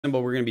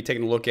symbol we're going to be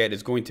taking a look at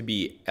is going to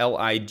be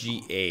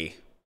LIGA.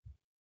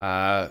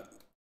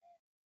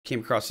 Came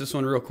across this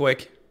one real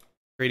quick.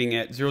 Trading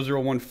at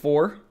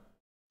 0014.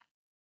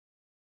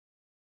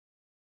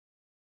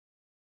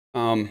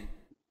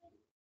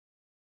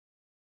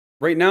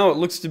 Right now it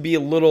looks to be a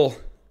little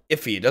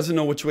iffy. It doesn't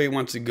know which way it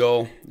wants to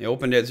go. It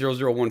opened at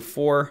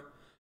 0014.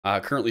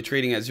 Currently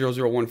trading at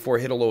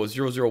 0014. Hit a low of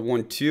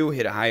 0012.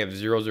 Hit a high of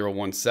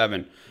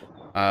 0017.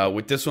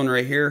 With this one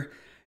right here,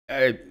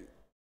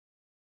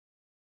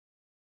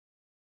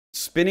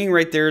 spinning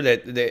right there.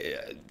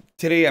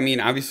 Today, I mean,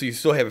 obviously you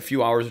still have a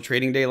few hours of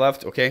trading day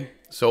left. Okay,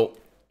 so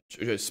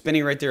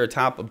spinning right there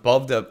atop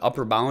above the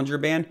upper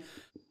Bollinger Band.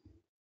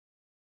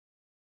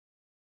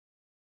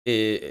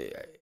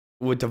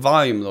 With the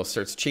volume though,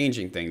 starts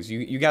changing things.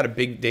 You got a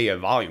big day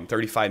of volume,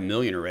 35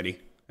 million already.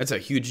 That's a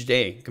huge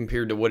day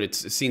compared to what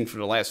it's seen for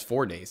the last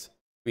 4 days.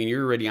 I mean,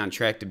 you're already on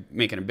track to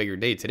making a bigger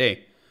day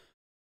today.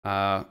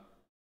 So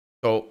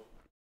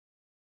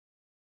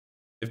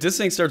if this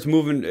thing starts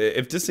moving,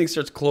 if this thing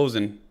starts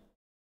closing,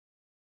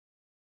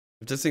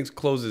 if this thing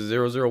closes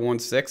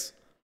 0016,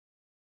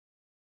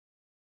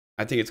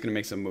 I think it's going to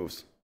make some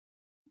moves.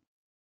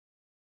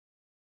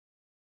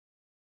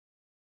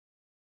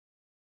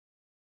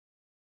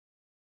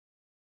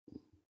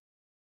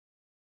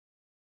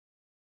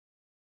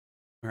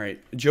 All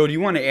right, Joe, do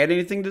you want to add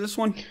anything to this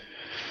one?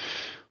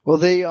 Well,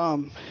 they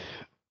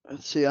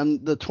let's see,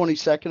 on the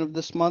 22nd of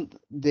this month,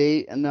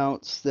 they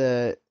announced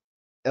that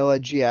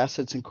LIG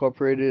Assets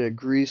Incorporated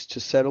agrees to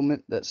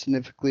settlement that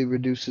significantly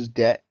reduces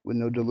debt with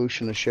no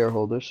dilution of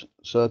shareholders.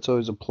 So that's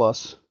always a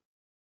plus.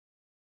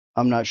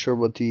 I'm not sure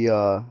what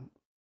the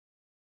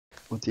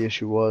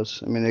issue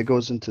was. I mean, it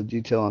goes into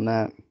detail on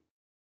that.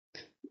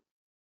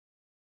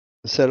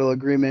 The settle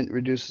agreement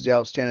reduces the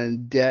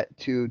outstanding debt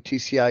to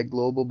TCI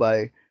Global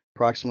by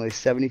approximately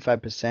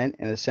 75%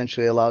 and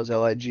essentially allows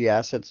LIG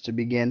Assets to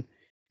begin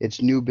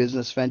its new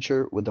business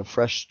venture with a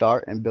fresh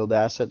start and build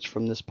assets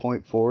from this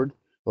point forward.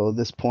 Well,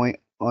 this point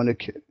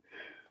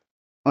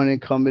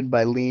unencumbered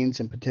by liens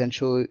and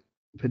potential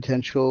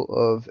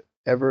of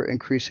ever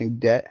increasing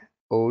debt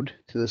owed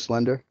to this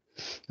lender.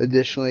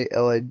 Additionally,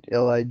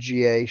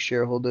 LIGA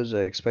shareholders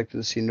are expected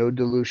to see no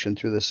dilution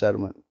through the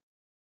settlement.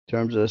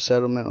 Terms of the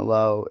settlement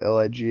allow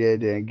LIGA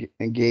to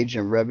engage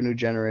in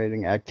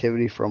revenue-generating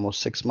activity for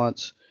almost 6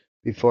 months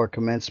before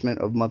commencement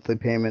of monthly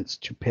payments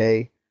to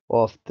pay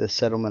off the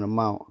settlement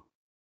amount.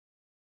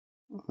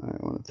 All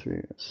right, 1 to 3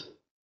 years.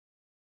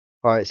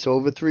 All right, so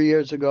over 3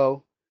 years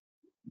ago,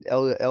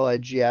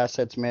 LIG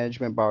Assets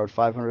Management borrowed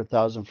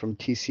 $500,000 from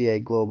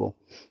TCA Global.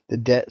 The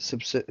debt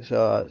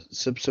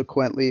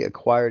subsequently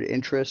acquired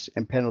interest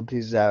and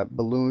penalties that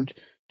ballooned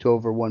to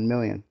over $1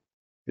 million.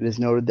 It is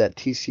noted that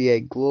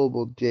TCA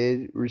Global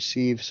did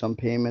receive some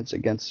payments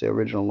against the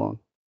original loan.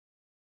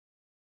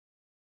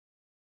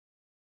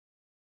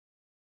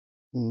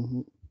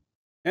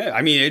 Yeah,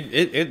 I mean,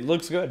 it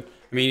looks good.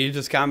 I mean, you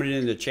just commented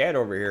in the chat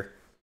over here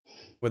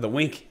with a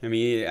wink. I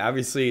mean,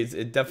 obviously, it's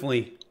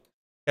definitely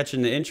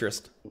catching the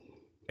interest.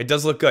 It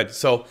does look good.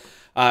 So,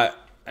 I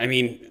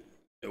mean,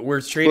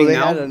 we're trading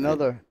now. They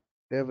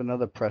have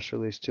another press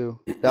release too.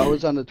 That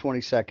was on the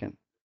 22nd.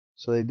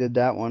 So they did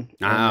that one.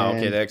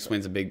 Okay, that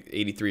explains a big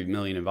 83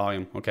 million in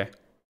volume. Okay.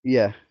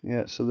 Yeah.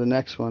 So the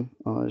next one,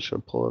 I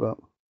should pull it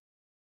up.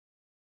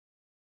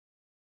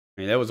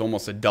 I mean, that was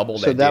almost a double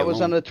that. So that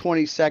was on the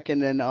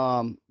 22nd,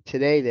 and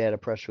today they had a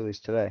press release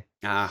today.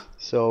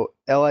 So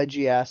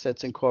LIG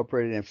Assets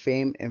Incorporated and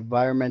famed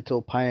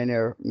environmental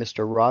pioneer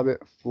Mr.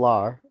 Robert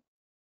Plar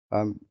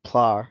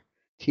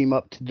team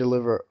up to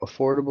deliver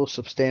affordable,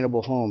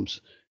 sustainable homes.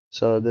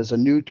 So there's a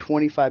new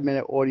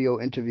 25-minute audio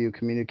interview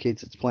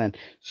communicates its plan.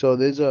 So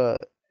there's an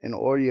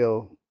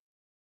audio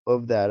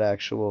of that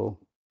actual,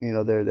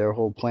 their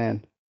whole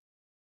plan.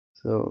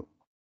 So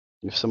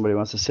if somebody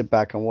wants to sit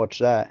back and watch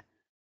that,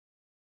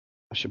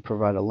 I should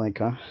provide a link,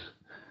 huh?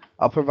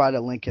 I'll provide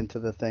a link into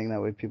the thing. That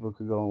way people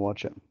could go and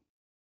watch it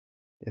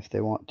if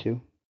they want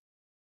to.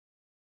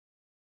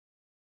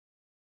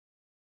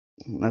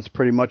 And that's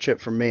pretty much it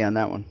for me on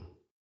that one.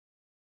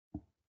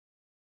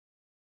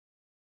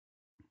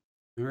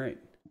 All right.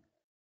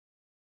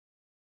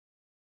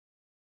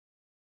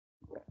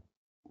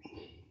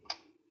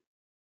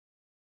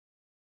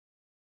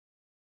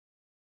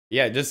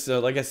 Yeah, just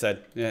like I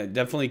said,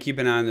 definitely keep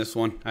an eye on this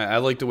one. I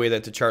like the way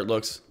that the chart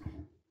looks.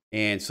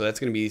 And so that's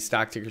going to be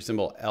stock ticker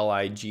symbol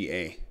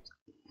LIGA.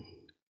 I'm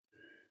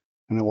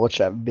going to watch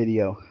that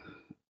video,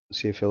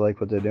 see if you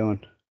like what they're doing.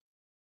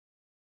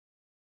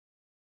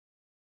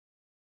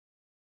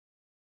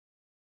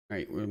 All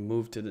right, we'll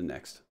move to the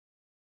next.